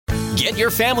Get your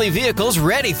family vehicles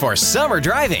ready for summer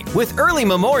driving with early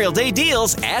Memorial Day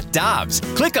deals at Dobbs.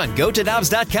 Click on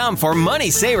GoToDobbs.com for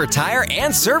money saver tire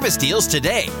and service deals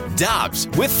today. Dobbs,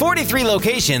 with 43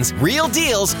 locations, real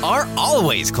deals are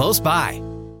always close by.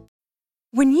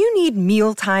 When you need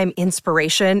mealtime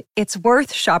inspiration, it's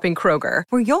worth shopping Kroger,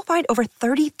 where you'll find over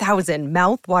 30,000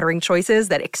 mouth-watering choices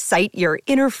that excite your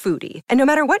inner foodie. And no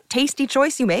matter what tasty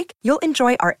choice you make, you'll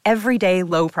enjoy our everyday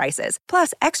low prices,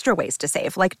 plus extra ways to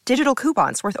save, like digital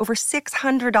coupons worth over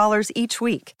 $600 each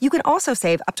week. You can also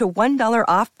save up to $1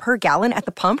 off per gallon at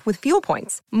the pump with fuel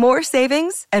points. More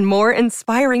savings and more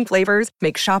inspiring flavors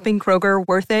make shopping Kroger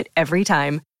worth it every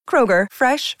time. Kroger,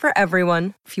 fresh for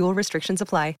everyone. Fuel restrictions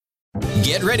apply.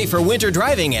 Get ready for winter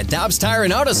driving at Dobbs Tire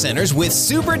and Auto Centers with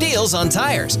super deals on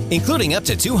tires, including up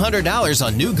to $200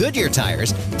 on new Goodyear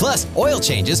tires, plus oil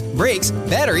changes, brakes,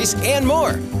 batteries, and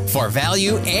more. For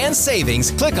value and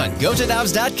savings, click on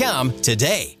GoToDobbs.com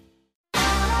today.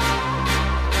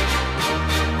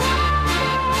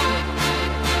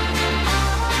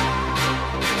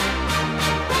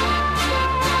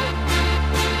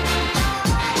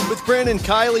 Brandon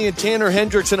Kiley and Tanner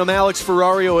Hendricks, and I'm Alex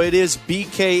Ferrario. It is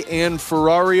BK and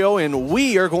Ferrario, and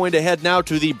we are going to head now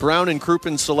to the Brown and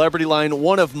Crouppen Celebrity Line.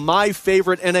 One of my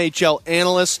favorite NHL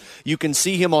analysts. You can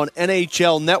see him on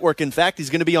NHL Network. In fact, he's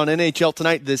going to be on NHL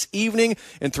Tonight this evening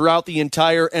and throughout the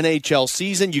entire NHL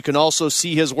season. You can also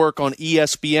see his work on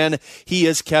ESPN. He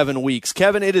is Kevin Weeks.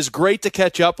 Kevin, it is great to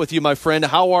catch up with you, my friend.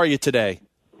 How are you today?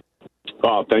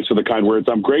 Oh, thanks for the kind words.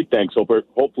 I'm great, thanks.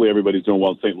 Hopefully everybody's doing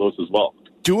well in St. Louis as well.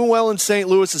 Doing well in St.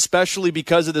 Louis, especially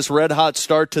because of this red-hot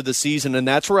start to the season, and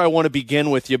that's where I want to begin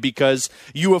with you because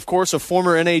you, of course, a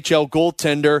former NHL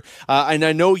goaltender, and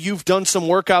I know you've done some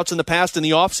workouts in the past in the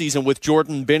offseason with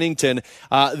Jordan Binnington.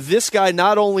 This guy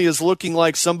not only is looking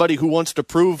like somebody who wants to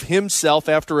prove himself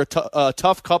after a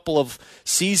tough couple of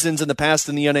seasons in the past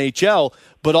in the NHL,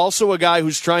 but also a guy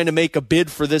who's trying to make a bid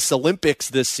for this Olympics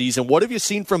this season. What have you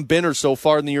seen from Binner so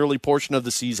far in the early portion of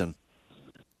the season?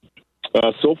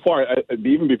 So far,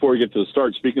 even before we get to the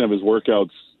start, speaking of his workouts,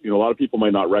 a lot of people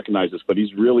might not recognize this, but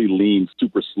he's really lean,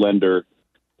 super slender,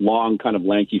 long, kind of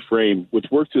lanky frame, which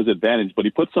works to his advantage. But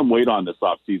he put some weight on this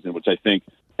offseason, which I think,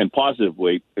 and positive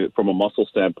weight from a muscle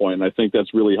standpoint, and I think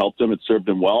that's really helped him. It served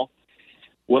him well.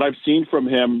 What I've seen from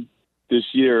him this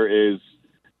year is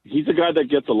he's a guy that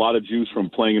gets a lot of juice from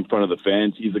playing in front of the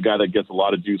fans. He's a guy that gets a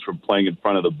lot of juice from playing in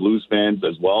front of the Blues fans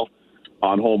as well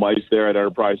on home ice there at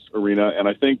Enterprise Arena. And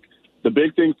I think the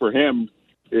big thing for him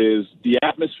is the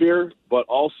atmosphere, but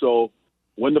also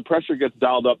when the pressure gets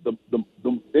dialed up,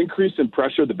 the increase in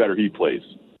pressure, the better he plays.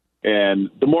 And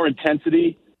the more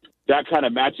intensity, that kind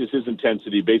of matches his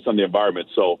intensity based on the environment.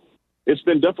 So it's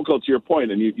been difficult to your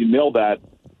point, and you nailed that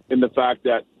in the fact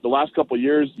that the last couple of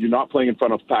years, you're not playing in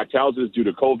front of packed houses due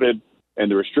to COVID and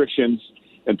the restrictions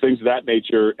and things of that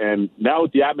nature. And now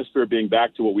with the atmosphere being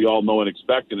back to what we all know and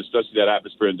expect, and especially that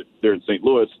atmosphere there in St.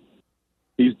 Louis,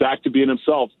 he's back to being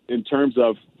himself in terms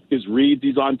of his reads.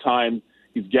 He's on time.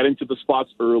 He's getting to the spots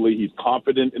early. He's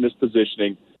confident in his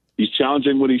positioning. He's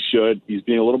challenging when he should. He's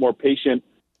being a little more patient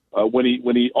when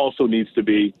he also needs to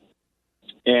be.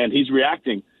 And he's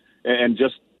reacting. And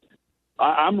just,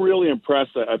 I'm really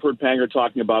impressed. I've heard Panger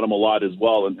talking about him a lot as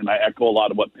well, and I echo a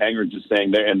lot of what Panger is just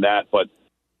saying there and that. But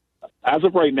as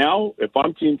of right now, if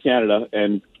I'm Team Canada,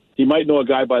 and he might know a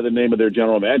guy by the name of their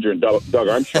general manager, Doug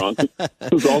Armstrong,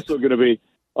 who's also going to be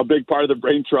a big part of the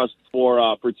brain trust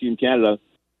for Team Canada.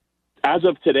 As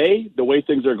of today, the way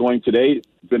things are going today,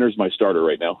 Binner's my starter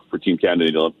right now for Team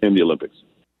Canada in the Olympics.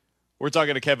 We're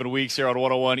talking to Kevin Weeks here on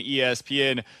 101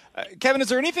 ESPN. Kevin, is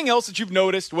there anything else that you've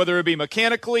noticed, whether it be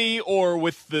mechanically or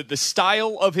with the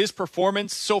style of his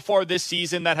performance so far this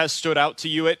season, that has stood out to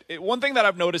you? One thing that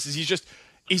I've noticed is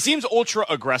he seems ultra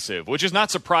aggressive, which is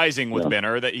not surprising with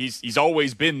Binner, that he's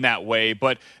always been that way,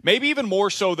 but maybe even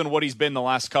more so than what he's been the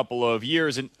last couple of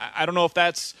years. And I don't know if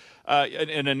that's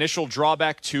an initial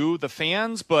drawback to the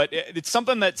fans, but it's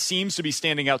something that seems to be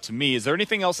standing out to me. Is there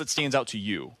anything else that stands out to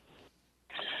you?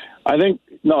 I think,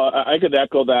 no, I could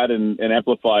echo that and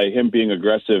amplify him being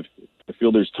aggressive. I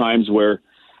feel there's times where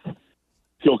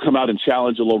he'll come out and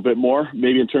challenge a little bit more,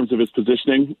 maybe in terms of his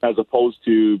positioning, as opposed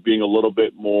to being a little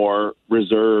bit more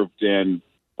reserved and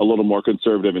a little more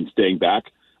conservative and staying back.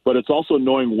 But it's also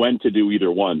knowing when to do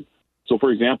either one. So, for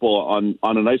example, on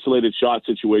an isolated shot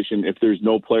situation, if there's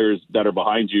no players that are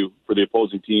behind you for the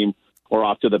opposing team or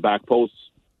off to the back posts,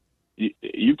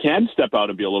 you can step out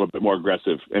and be a little bit more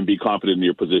aggressive and be confident in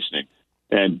your positioning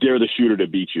and dare the shooter to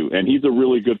beat you. And he's a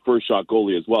really good first shot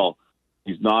goalie as well.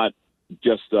 He's not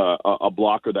just a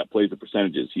blocker that plays the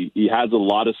percentages. He has a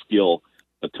lot of skill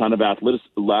a ton of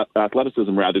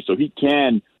athleticism, rather, so he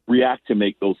can react to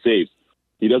make those saves.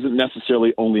 He doesn't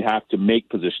necessarily only have to make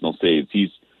positional saves. He's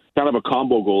kind of a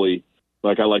combo goalie,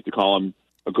 like I like to call him,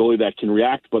 a goalie that can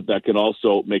react, but that can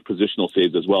also make positional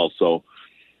saves as well. So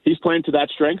he's playing to that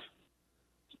strength.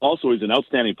 Also, he's an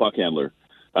outstanding puck handler.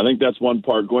 I think that's one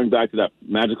part, going back to that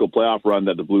magical playoff run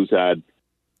that the Blues had.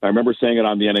 I remember saying it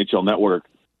on the NHL Network.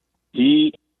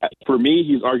 For me,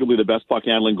 he's arguably the best puck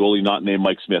handling goalie not named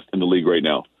Mike Smith in the league right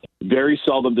now. Very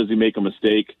seldom does he make a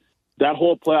mistake. That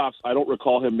whole playoffs, I don't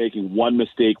recall him making one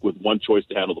mistake with one choice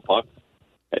to handle the puck.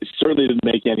 He certainly didn't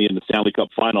make any in the Stanley Cup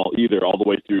final either, all the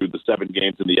way through the 7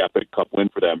 games in the Epic Cup win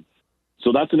for them.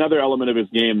 So that's another element of his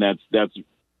game that's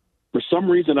for some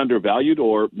reason undervalued,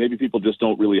 or maybe people just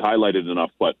don't really highlight it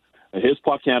enough. But his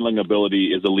puck handling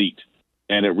ability is elite,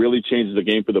 and it really changes the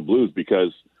game for the Blues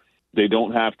because they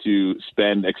don't have to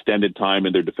spend extended time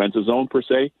in their defensive zone, per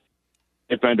se,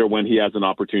 defender, when he has an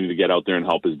opportunity to get out there and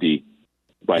help his D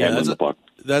by handling the puck.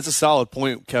 That's a solid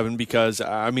point, Kevin, because,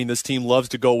 I mean, this team loves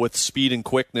to go with speed and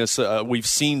quickness. We've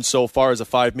seen so far as a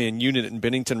 5-man unit, and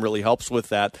Binnington really helps with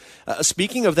that.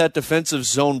 Speaking of that defensive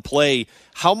zone play,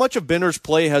 how much of Binner's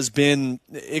play has been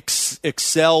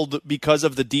excelled because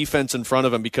of the defense in front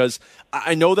of him? Because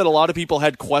I know that a lot of people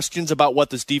had questions about what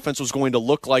this defense was going to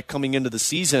look like coming into the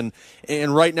season,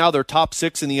 and right now they're top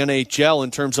 6 in the NHL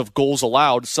in terms of goals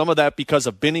allowed, some of that because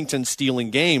of Binnington stealing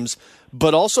games,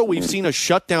 but also we've seen a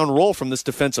shutdown role from this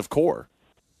defensive core.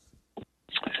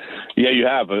 Yeah, you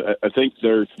have. I think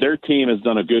their team has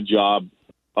done a good job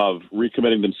of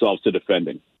recommitting themselves to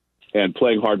defending and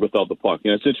playing hard without the puck.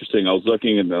 And it's interesting. I was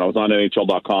looking, and I was on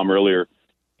NHL.com earlier,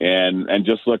 and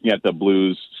just looking at the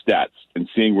Blues stats and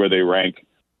seeing where they rank.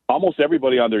 Almost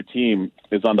everybody on their team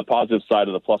is on the positive side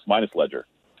of the plus-minus ledger.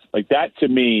 Like, that, to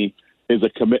me, is a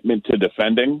commitment to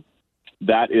defending.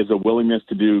 That is a willingness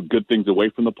to do good things away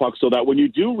from the puck, so that when you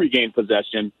do regain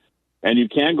possession and you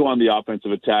can go on the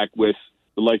offensive attack with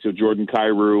the likes of Jordan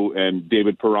Kyrou and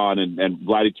David Perron and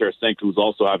Vladimir Tarasenko, who's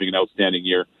also having an outstanding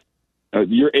year,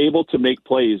 you're able to make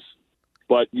plays,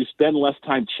 but you spend less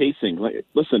time chasing.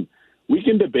 Listen, we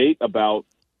can debate about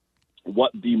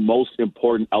what the most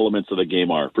important elements of the game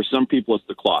are. For some people, it's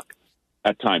the clock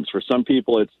at times. For some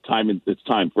people, it's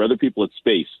time. For other people, it's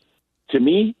space. To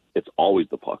me, it's always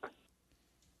the puck.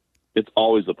 It's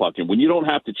always the puck. And when you don't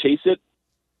have to chase it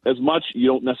as much, you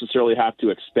don't necessarily have to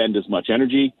expend as much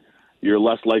energy. You're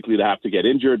less likely to have to get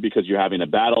injured because you're having a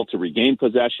battle to regain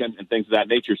possession and things of that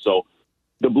nature. So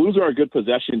the Blues are a good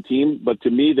possession team, but to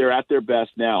me, they're at their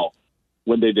best now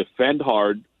when they defend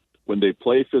hard, when they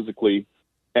play physically,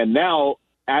 and now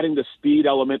adding the speed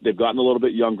element. They've gotten a little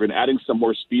bit younger and adding some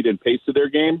more speed and pace to their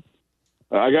game.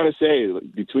 I got to say,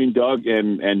 between Doug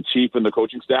and Chief and the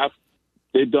coaching staff,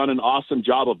 they've done an awesome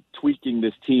job of tweaking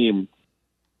this team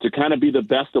to kind of be the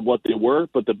best of what they were,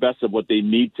 but the best of what they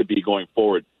need to be going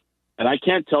forward. And I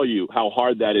can't tell you how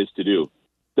hard that is to do.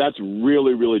 That's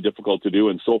really, really difficult to do,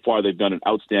 and so far they've done an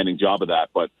outstanding job of that.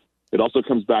 But it also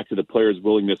comes back to the players'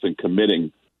 willingness and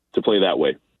committing to play that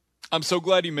way. I'm so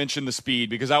glad you mentioned the speed,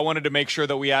 because I wanted to make sure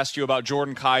that we asked you about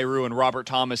Jordan Kyrou and Robert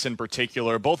Thomas in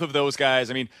particular. Both of those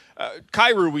guys, I mean,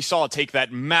 Kyrou, we saw take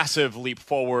that massive leap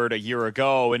forward a year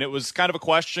ago, and it was kind of a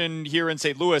question here in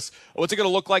St. Louis, what's it going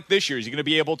to look like this year? Is he going to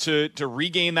be able to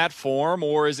regain that form,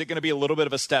 or is it going to be a little bit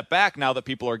of a step back now that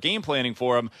people are game planning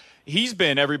for him? He's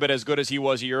been every bit as good as he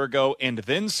was a year ago, and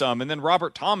then some. And then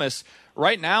Robert Thomas,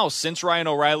 right now, since Ryan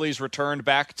O'Reilly's returned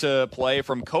back to play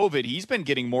from COVID, he's been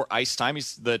getting more ice time.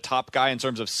 He's the top guy in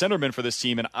terms of centerman for this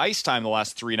team in ice time the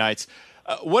last 3 nights.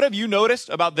 What have you noticed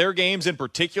about their games in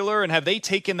particular, and have they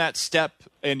taken that step,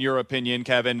 in your opinion,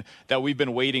 Kevin, that we've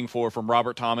been waiting for from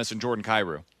Robert Thomas and Jordan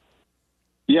Kyrou?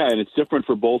 Yeah, and it's different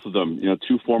for both of them. You know,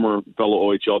 2 former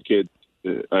fellow OHL kids.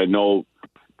 I know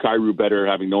Kyrou better,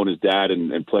 having known his dad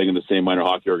and playing in the same minor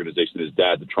hockey organization as his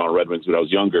dad, the Toronto Red Wings, when I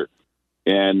was younger.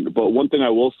 But one thing I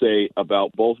will say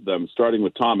about both of them, starting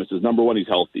with Thomas, is number one, he's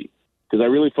healthy. Because I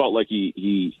really felt like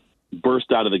he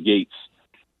burst out of the gates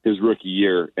his rookie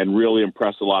year and really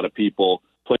impressed a lot of people,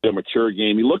 played a mature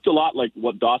game. He looked a lot like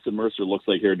what Dawson Mercer looks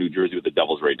like here in New Jersey with the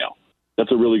Devils right now.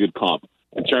 That's a really good comp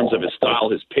in terms of his style,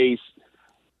 his pace,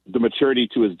 the maturity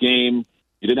to his game.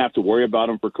 You didn't have to worry about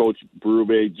him for Coach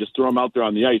Berube. Just throw him out there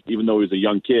on the ice, even though he was a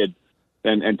young kid.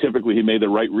 And typically he made the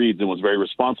right reads and was very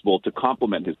responsible to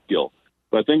complement his skill.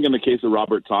 But I think in the case of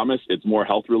Robert Thomas, it's more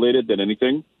health-related than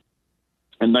anything.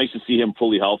 And nice to see him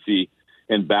fully healthy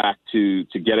and back to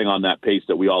getting on that pace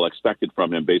that we all expected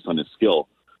from him based on his skill.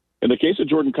 In the case of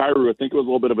Jordan Kyrou, I think it was a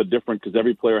little bit of a different, because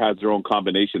every player has their own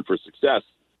combination for success.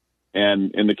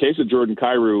 And in the case of Jordan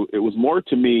Kyrou, it was more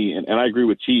to me, and I agree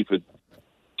with Chief,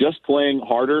 just playing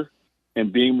harder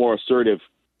and being more assertive,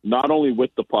 not only with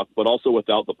the puck, but also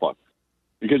without the puck.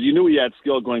 Because you knew he had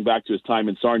skill going back to his time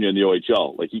in Sarnia in the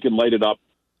OHL. Like, he can light it up,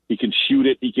 he can shoot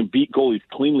it, he can beat goalies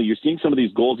cleanly. You're seeing some of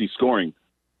these goals he's scoring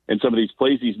and some of these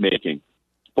plays he's making.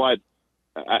 But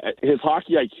his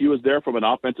hockey IQ is there from an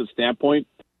offensive standpoint.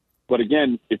 But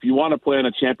again, if you want to play on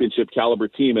a championship caliber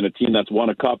team and a team that's won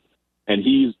a cup, and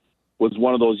he was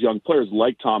one of those young players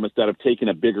like Thomas that have taken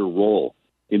a bigger role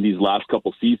in these last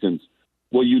couple seasons,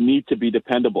 well, you need to be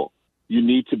dependable. You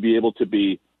need to be able to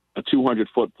be a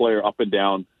 200-foot player up and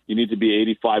down. You need to be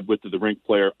 85 width of the rink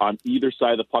player on either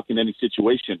side of the puck in any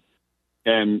situation.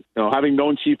 And having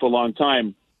known Chief a long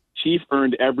time, Chief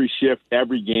earned every shift,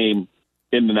 every game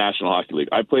in the National Hockey League.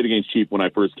 I played against Chief when I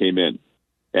first came in.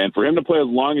 And for him to play as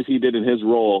long as he did in his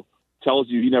role tells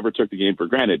you he never took the game for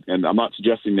granted. And I'm not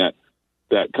suggesting that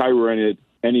Kyrou or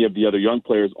any of the other young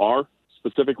players are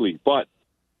specifically, but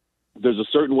there's a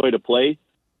certain way to play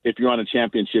if you're on a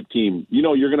championship team.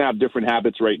 You're going to have different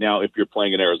habits right now if you're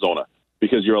playing in Arizona,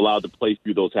 because you're allowed to play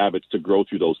through those habits to grow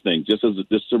through those things. Just as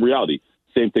this is a reality.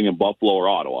 Same thing in Buffalo or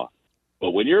Ottawa.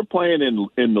 But when you're playing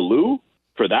in the Lou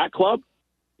for that club,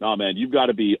 no, man, you've got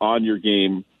to be on your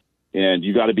game. And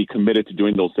you got to be committed to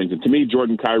doing those things. And to me,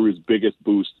 Jordan Kyrou's biggest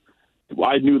boost,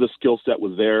 I knew the skill set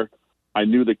was there. I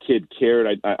knew the kid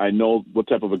cared. I know what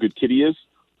type of a good kid he is,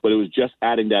 but it was just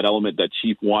adding that element that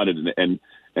Chief wanted, and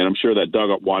I'm sure that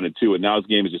Doug wanted too. And now his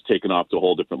game is just taken off to a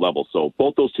whole different level. So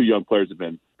both those two young players have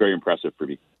been very impressive for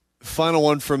me. Final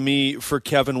one from me for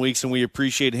Kevin Weeks, and we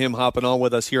appreciate him hopping on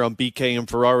with us here on BK and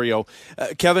Ferrario.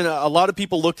 Kevin, a lot of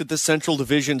people looked at the Central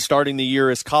Division starting the year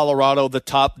as Colorado the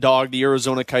top dog, the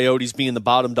Arizona Coyotes being the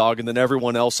bottom dog, and then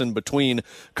everyone else in between.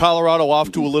 Colorado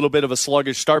off to a little bit of a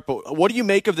sluggish start, but what do you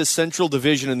make of the Central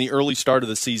Division in the early start of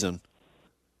the season?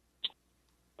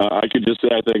 I could just say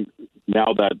I think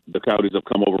now that the Coyotes have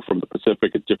come over from the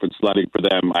Pacific, it's different sledding for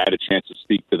them. I had a chance to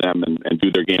speak to them and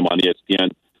do their game on ESPN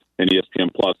and ESPN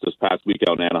Plus this past week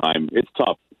out in Anaheim. It's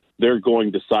tough. They're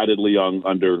going decidedly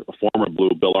under a former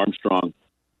Blue, Bill Armstrong,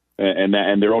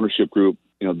 and their ownership group.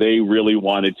 They really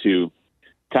wanted to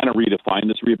kind of redefine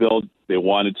this rebuild. They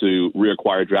wanted to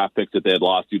reacquire draft picks that they had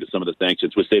lost due to some of the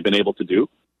sanctions, which they've been able to do.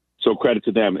 So credit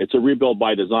to them. It's a rebuild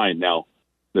by design. Now,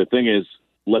 the thing is,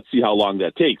 let's see how long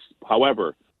that takes.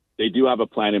 However, they do have a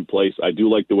plan in place. I do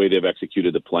like the way they've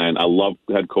executed the plan. I love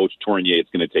head coach Tournier. It's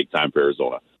going to take time for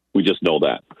Arizona. We just know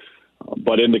that.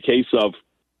 But in the case of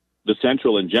the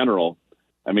Central in general,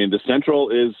 I mean, the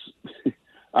Central is,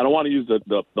 I don't want to use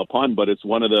the pun, but it's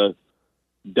one of the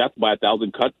death by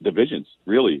 1,000 cut divisions,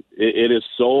 really. It is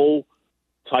so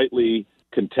tightly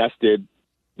contested.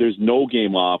 There's no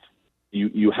game off.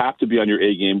 You have to be on your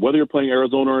A game, whether you're playing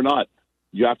Arizona or not.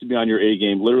 You have to be on your A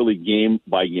game, literally game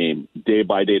by game, day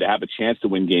by day, to have a chance to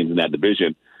win games in that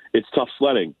division. It's tough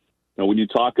sledding. Now, when you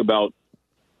talk about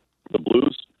the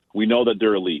Blues, we know that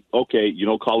they're elite. Okay,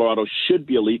 Colorado should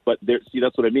be elite, but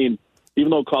that's what I mean. Even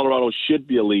though Colorado should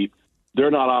be elite,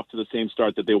 they're not off to the same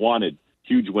start that they wanted.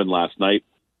 Huge win last night.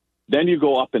 Then you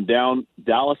go up and down.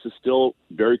 Dallas is still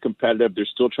very competitive. They're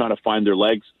still trying to find their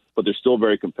legs, but they're still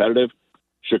very competitive.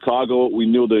 Chicago, we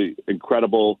knew the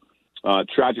incredible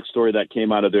tragic story that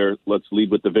came out of there. Let's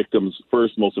lead with the victims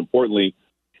first, most importantly.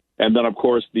 And then, of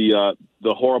course, the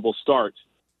horrible start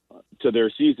to their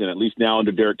season. At least now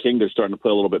under Derek King, they're starting to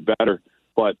play a little bit better.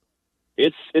 But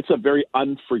it's a very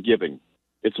unforgiving.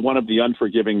 It's one of the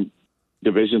unforgiving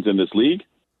divisions in this league,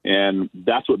 and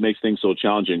that's what makes things so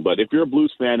challenging. But if you're a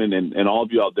Blues fan, and all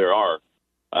of you out there are,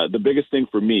 the biggest thing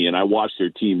for me, and I watch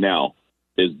their team now,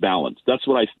 is balance. That's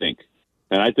what I think.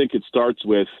 And I think it starts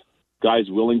with guys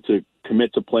willing to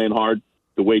commit to playing hard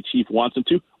the way Chief wants them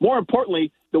to. More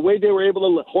importantly, the way they were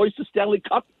able to hoist the Stanley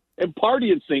Cup and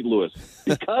party in St. Louis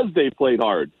because they played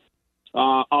hard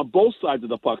on both sides of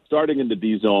the puck, starting in the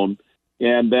D zone.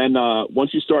 And then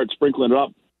once you start sprinkling it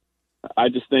up, I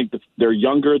just think that they're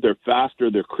younger, they're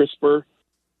faster, they're crisper,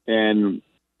 and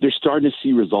they're starting to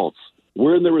see results.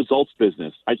 We're in the results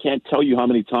business. I can't tell you how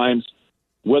many times,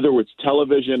 whether it's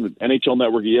television, NHL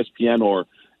Network, ESPN, or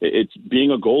it's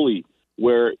being a goalie,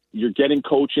 where you're getting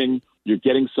coaching, you're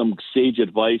getting some sage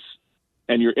advice,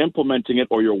 and you're implementing it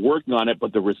or you're working on it,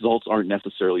 but the results aren't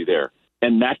necessarily there.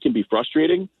 And that can be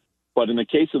frustrating. But in the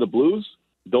case of the Blues,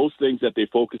 those things that they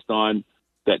focused on,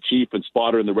 that Chief and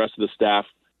Spotter and the rest of the staff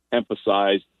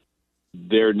emphasized,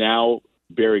 they're now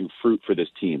bearing fruit for this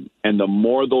team. And the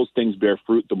more those things bear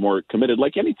fruit, the more committed,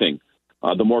 like anything,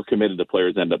 the more committed the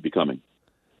players end up becoming.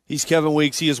 He's Kevin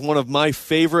Weeks. He is one of my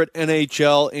favorite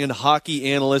NHL and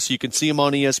hockey analysts. You can see him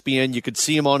on ESPN. You can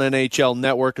see him on NHL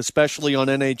Network, especially on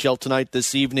NHL Tonight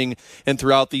this evening and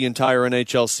throughout the entire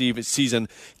NHL season.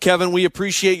 Kevin, we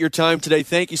appreciate your time today.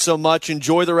 Thank you so much.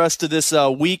 Enjoy the rest of this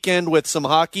weekend with some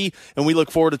hockey, and we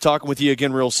look forward to talking with you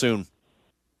again real soon.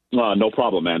 No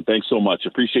problem, man. Thanks so much.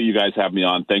 Appreciate you guys having me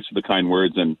on. Thanks for the kind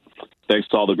words, and thanks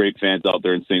to all the great fans out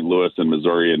there in St. Louis and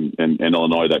Missouri and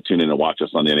Illinois that tune in and watch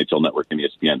us on the NHL Network and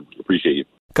ESPN. Appreciate you.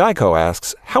 Geico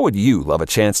asks, how would you love a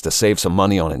chance to save some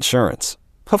money on insurance?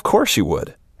 Of course you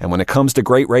would. And when it comes to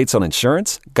great rates on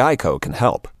insurance, Geico can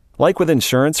help. Like with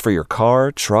insurance for your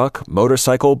car, truck,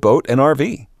 motorcycle, boat, and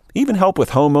RV. Even help with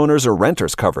homeowners or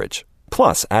renters coverage.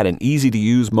 Plus, add an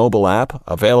easy-to-use mobile app,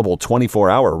 available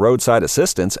 24-hour roadside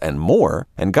assistance, and more,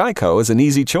 and Geico is an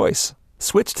easy choice.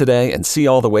 Switch today and see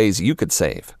all the ways you could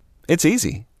save. It's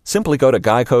easy. Simply go to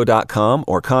geico.com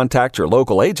or contact your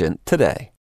local agent today.